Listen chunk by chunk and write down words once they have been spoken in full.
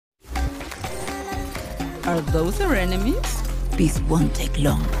Are those our enemies? Peace won't take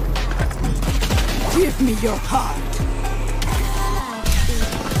long. Give me your heart.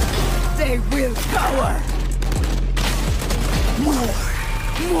 They will cower. More.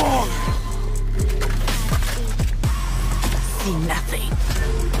 See nothing.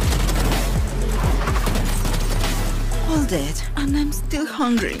 All dead, and I'm still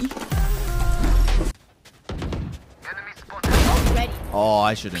hungry. Oh,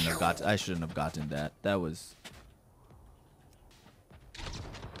 I shouldn't have gotten that. That was.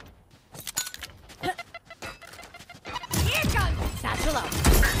 Here comes satchel out.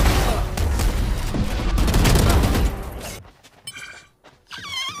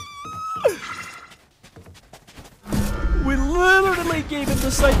 We literally gave him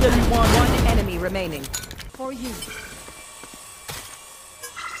the sight that he wanted. One enemy remaining. For you.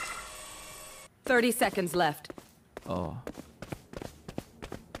 30 seconds left. Oh.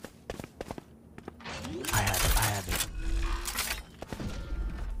 I have it.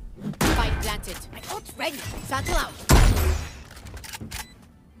 Spike planted. My ult's ready. Satchel out.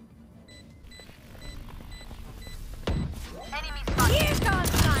 Enemy spotted. Here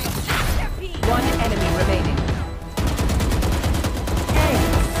comes my masterpiece. One enemy remaining.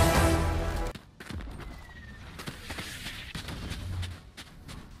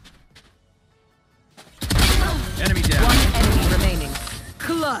 Enemy down. One enemy remaining.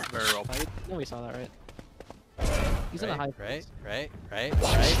 Clutch. Very well played. No, we saw that, right? He's in a high. Right.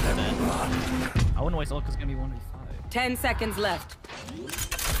 And then I wouldn't waste all because it's gonna be 1v5. 10 seconds left.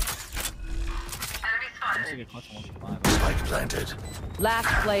 I'm just gonna clutch 1v5. Spike planted. Last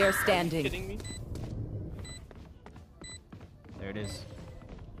player standing. Kidding me? There it is.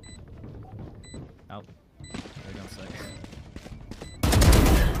 Out. There goes 6.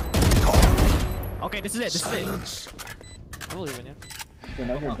 Okay, this is it. Silence. I believe in you.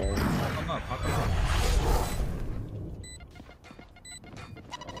 Come up.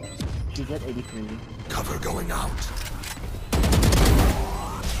 He's at 83. Cover going out.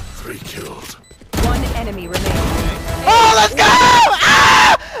 3 killed. One enemy remaining. Oh, let's go!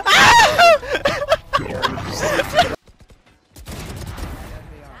 Ah! Ah!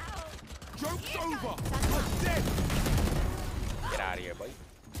 Joke's over. Get out of here, buddy.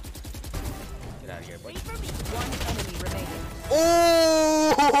 Get out of here, buddy. One enemy remaining.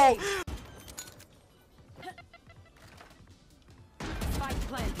 Oh! Spike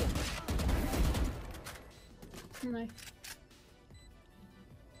planted. Nice.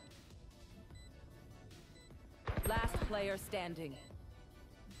 Last player standing.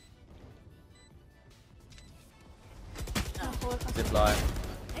 Zip line.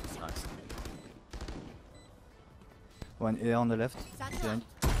 Nice. One A on the left. Satchel Behind.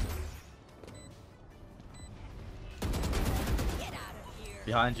 Get out of here.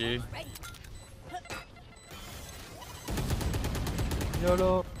 Behind you. Ready.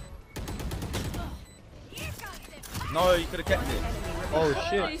 YOLO. Here comes it. No, you could have kept it. Oh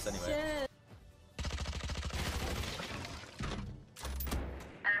shit. Nice, anyway.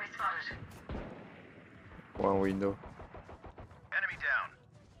 One window. Enemy down.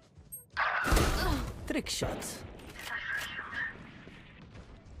 Trick shots.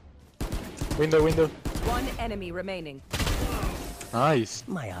 Window. One enemy remaining. Nice.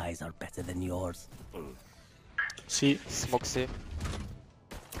 My eyes are better than yours. C. Smoke C.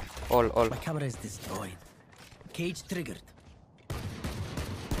 All. My camera is destroyed. Cage triggered.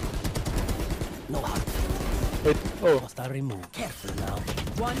 No heart. Wait. Oh. Hostile removed. Careful now.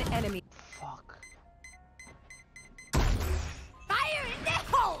 One enemy. Fuck. Fire in the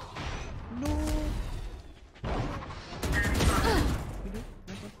hole.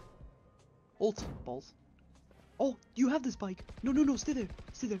 Ult. Balls. Oh, you have this bike. No. Stay there.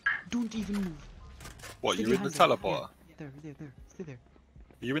 Don't even move. What, Stay you're in the behind it. teleporter? Yeah, there. Stay there.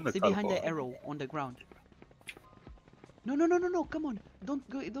 You're in the Stay teleporter? behind the arrow on the ground. No. Come on. Don't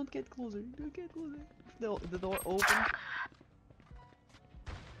go. Don't get closer. The door opens.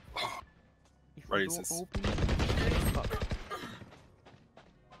 If the Raises. door opens. Fuck.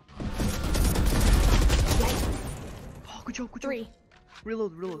 Oh, good job. 3.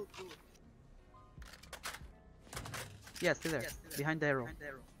 Reload. Yeah, stay there. Behind the arrow.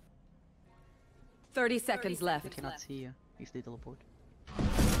 30 seconds They left. cannot see you if they teleport.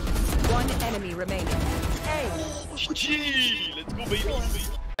 One enemy remaining. GG! Let's go baby!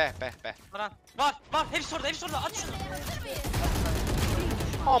 Be. Var. Hepsi orada. Aç şunu.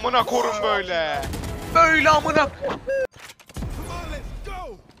 Amına korun böyle! Böyle amına. Come on, let's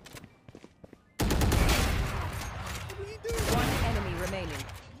go! One enemy remaining.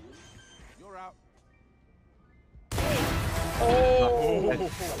 You're out. Oh.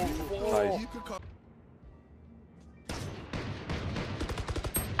 You can come.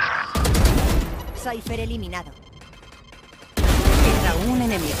 Cypher eliminado. Queda un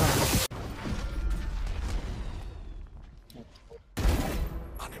enemigo.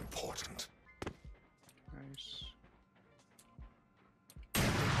 Unimportant. Nice. Oh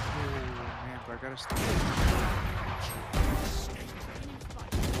man, but I gotta stop.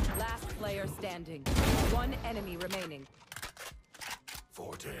 Last player standing. One enemy remaining.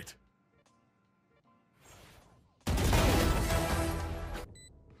 4 dead.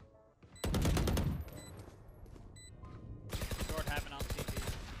 Short happen on CT.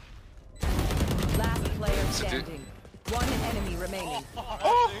 Last player standing. One enemy remaining.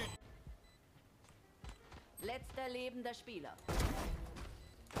 Letzter lebender Spieler.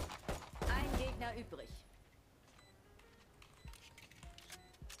 Ein Gegner übrig.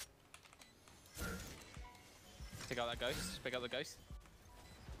 Pick out that ghost. Pick out the ghost.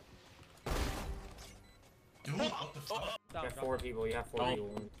 You have 4 people, you have 4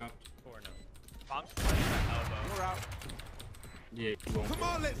 people. Bomb. You're out. Yeah, you won't. Come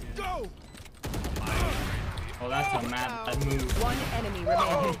on, let's go. Oh, that's a mad move. One enemy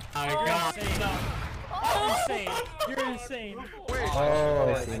remaining. I got Insane. You're insane.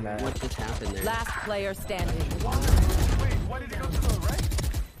 Oh, I see, man. What just happened there? Last player standing. Wait, why did he go to the right?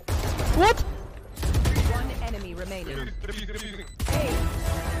 What? One enemy remaining.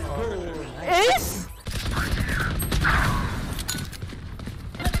 Ace?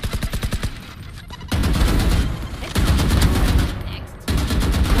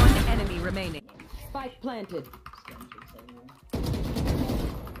 One enemy remaining. Spike planted.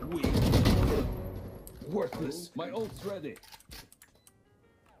 Worthless. My ult's ready.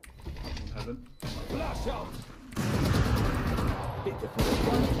 Heaven. Flash out.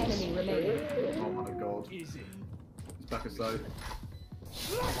 One enemy remaining. Oh my god. Easy. He's back aside.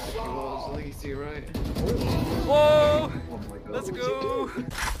 Oh, easy, right? Whoa! Oh my god. Let's go!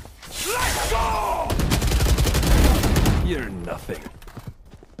 Let's go. You're nothing.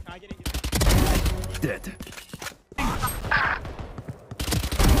 Can I get it? Dead.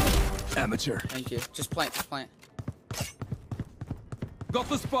 Amateur. Thank you. Just plant, just plant. Got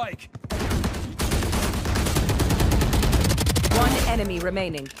the spike. One enemy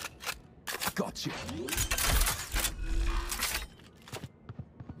remaining. Got you.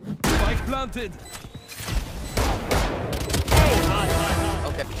 Spike planted.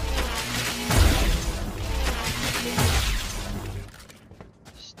 Okay.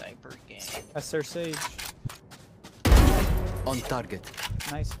 Sniper game. That's their Sage. On target.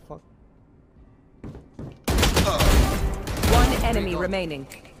 Nice fuck. One enemy remaining.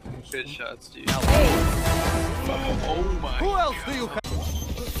 Good shots, dude. Oh my. Who else do you have?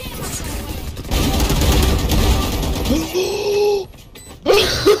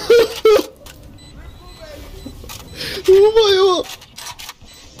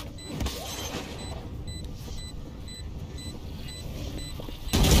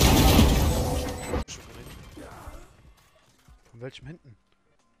 Von welchem hinten?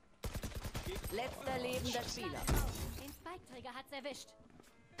 Letzter lebender Spieler. Den Spike-Träger hat's erwischt.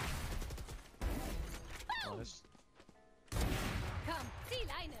 Alles. Komm,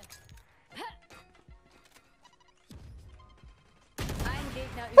 Zielleine. Ein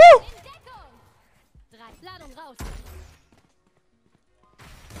Gegner übrig. In Deckung. 3. Ladung raus.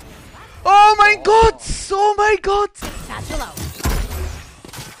 Oh mein Gott! Oh mein Gott! Satchel out.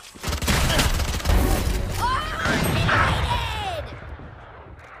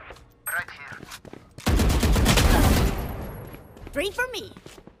 Three for me.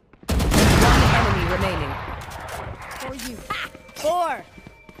 One enemy remaining. For you. Ha! 4.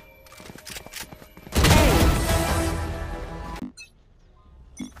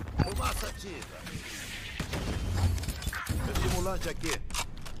 Estimulante aqui.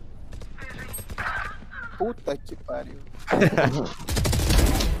 Puta que pariu.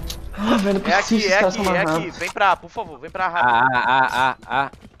 É aqui, é aqui, é aqui. Vem pra, por favor, vem pra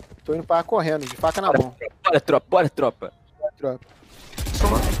rápido. Tô indo pra lá correndo, de faca na mão. Bora, tropa, bora, tropa. Tropa.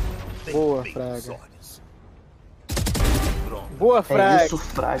 Boa, Fraga. Boa, Fraga. É isso,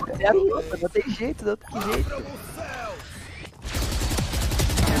 Fraga. É a tropa, não tem jeito, não tem jeito.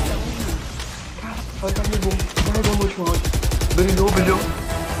 Vai, tá bom. Carregou no último round. Brilhou, brilhou.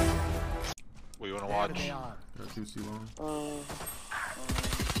 What you wanna watch? That's too long.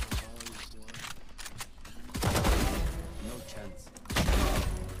 No chance.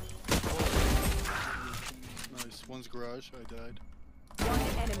 Nice. One's garage. I died. One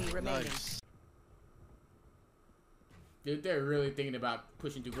enemy remaining. Nice. Dude, they're really thinking about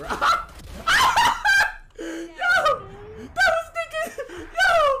pushing through garage. Yo! That was thinking.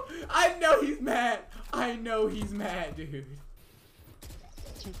 Yo! I know he's mad. I know he's mad, dude.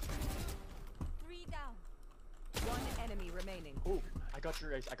 3 One enemy remaining. Oh, I got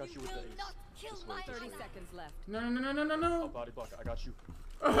your ace. I got you with the ace. Not kill my 30 seconds left. No. Oh, body block. I got you.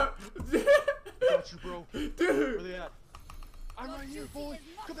 Dude. I got you, bro. Dude. Where they at? I'm right here, boy.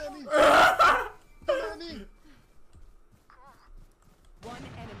 Come at me. Come at me. One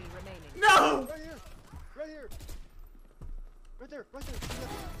enemy remaining. No! Right here. Right here. Right there. Right there.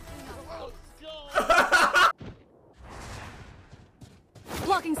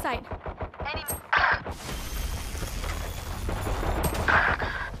 Blocking sight.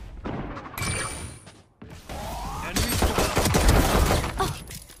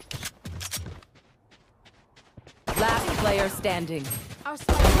 Last player standing. Our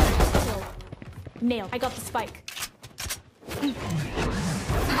spike is still. Nailed. I got the spike.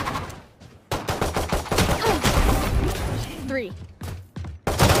 Three.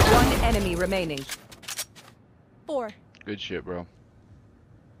 One enemy remaining. 4. Good shit, bro.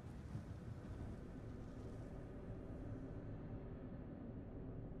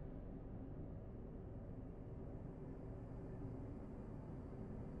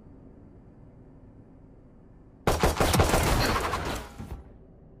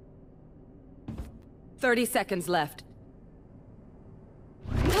 Thirty seconds left.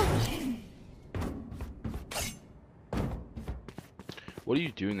 What do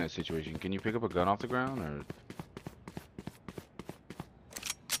you do in that situation? Can you pick up a gun off the ground, or?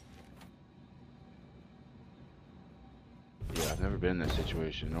 Yeah, I've never been in that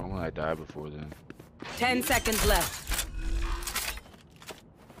situation. Normally I die before then. 10 seconds left.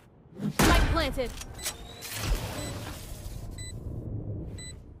 Spike planted.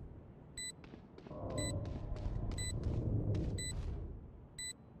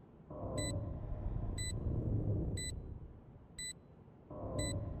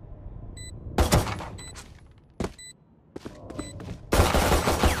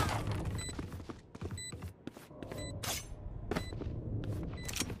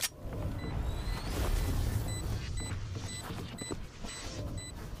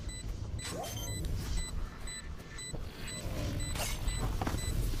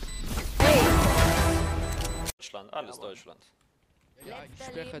 Deutschland, alles Deutschland. Ja, ich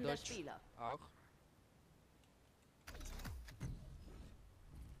spreche Deutsch. Auch.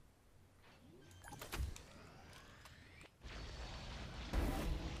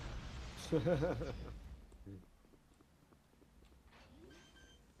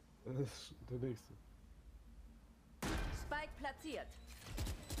 Das ist der nächste. Spike platziert.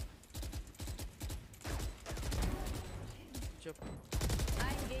 Job.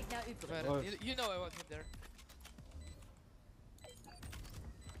 Ein Gegner übrig. You know I want him there.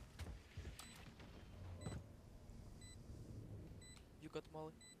 You got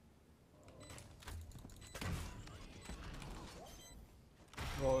Molly.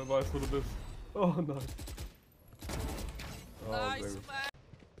 Oh, ich weiß, wo du bist. Oh nein. Oh, Nice, sehr gut.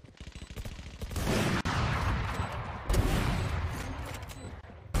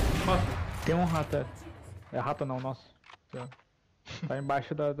 man. Tem um rata. É rata não, nossa. Tá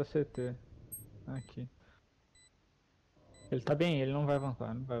embaixo da CT. Aqui. Ele tá bem, ele não vai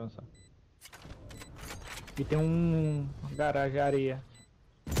avançar, não vai avançar. E tem um garagem areia.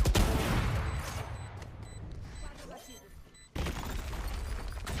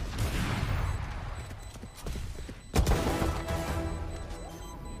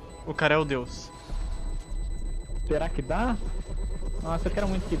 O cara é o deus. Será que dá? Nossa, eu quero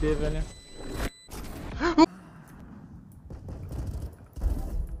muito que dê, velho.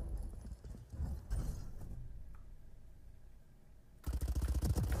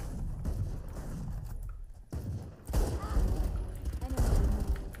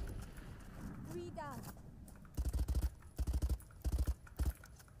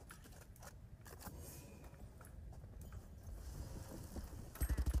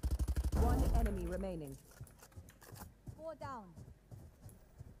 One enemy remaining. 4 down.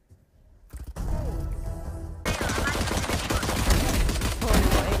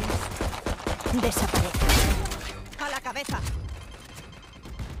 Desaparece. A la cabeza.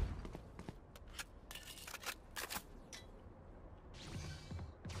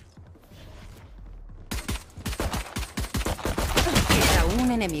 Queda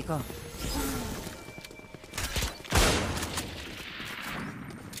un enemigo.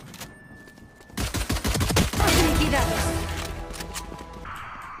 Liquidados.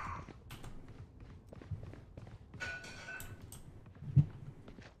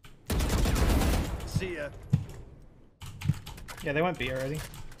 See ya. Yeah, they went B already.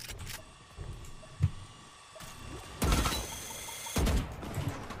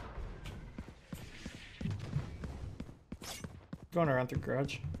 Going around through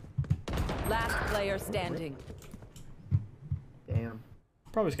garage. Last player standing.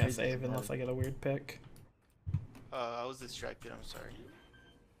 Probably just gonna save unless I get a weird pick. I was distracted, I'm sorry.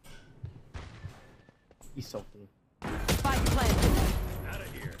 He's salty. Spike planted. Out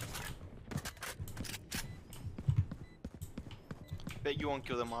of here. Bet you won't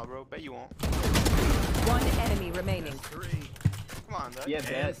kill them all, bro. Bet you won't. One enemy remaining. 3. Come on, dog. Yeah,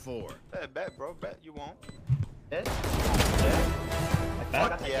 bet. 4. Bet, bro. Bet you won't. Bet. Like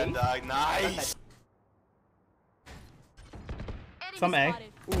that? Fuck yeah, dog. Nice. Some A. Ooh,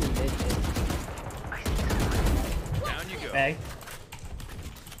 mid. Down you go. A.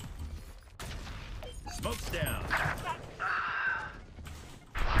 Smoke's down.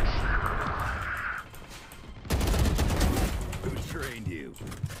 Who trained you?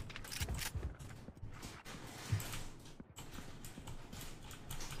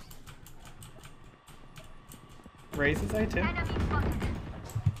 Raise is A too.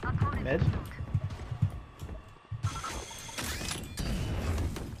 Mid.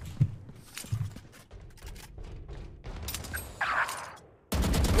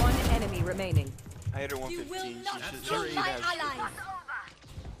 One enemy remaining. I hit her 115. She should have.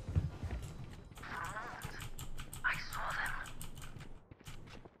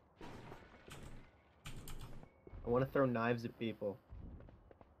 I want to throw knives at people.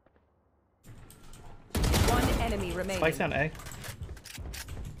 One enemy remaining. Spike's down A.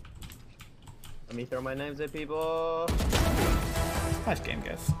 Let me throw my knives at people. Nice game,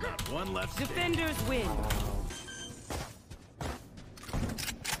 guys. Got one left. Defenders win.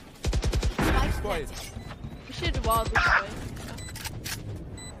 We should wall this way.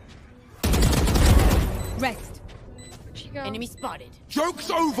 Rest. Where'd she go? Enemy spotted. Joke's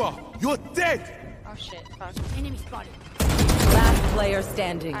over! You're dead! Oh shit, fuck. Enemy spotted. Last player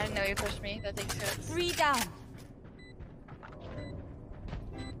standing. I didn't know you pushed me. That takes hits. 3 down.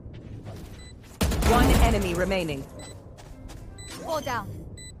 One enemy remaining. 4 down.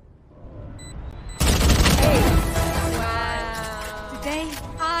 Wow. Today,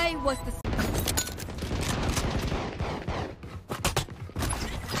 I was the...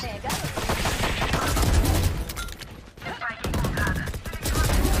 There you go.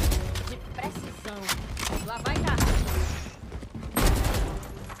 De precisão. Lá vai cá.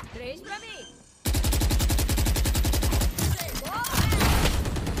 3 pra mim.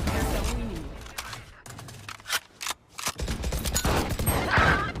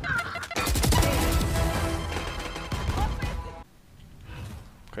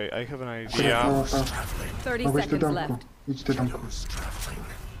 Okay, I have an idea. 30 seconds left.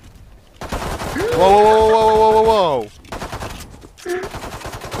 Whoa!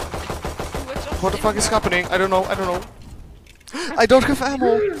 What the fuck is happening? I don't know. I don't have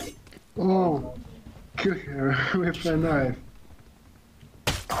ammo! Oh, kill her with a knife.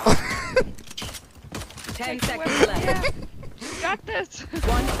 10 seconds left. You got this.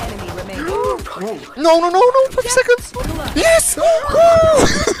 One enemy remaining. No! 5 seconds! Yes! Woo!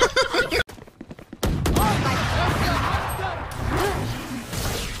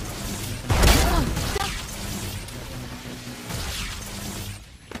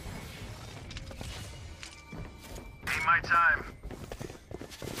 Ain't my time.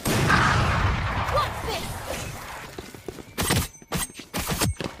 What's this?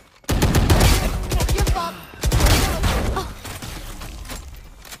 Your fault. Oh.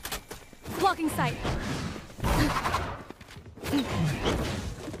 Blocking sight.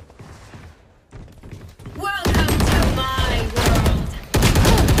 Welcome to my world.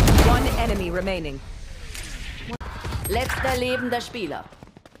 One enemy remaining. Letzter lebender Spieler.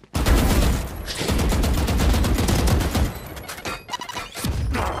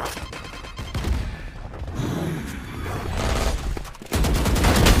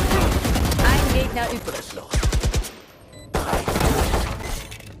 Ein Gegner übrig.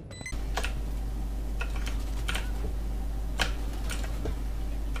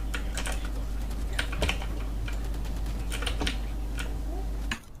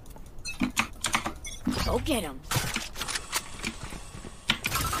 Go get him.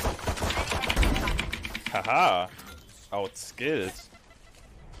 Haha. Outskilled.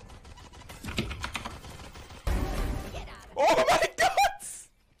 Oh my god!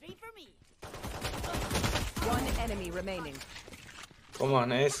 3 for me. One enemy remaining. Komm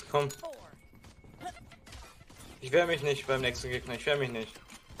mal, Ace, komm. 4. Ich wehr mich nicht beim nächsten Gegner, ich wehr mich nicht.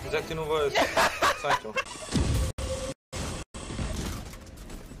 Ich sag dir nur, wo er ist. Zeig doch.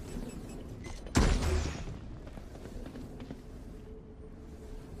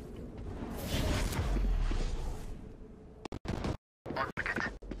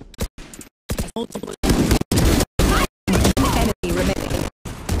 Enemy remaining.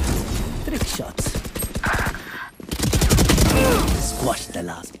 Trick shots. squash the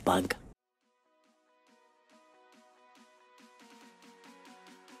last bug.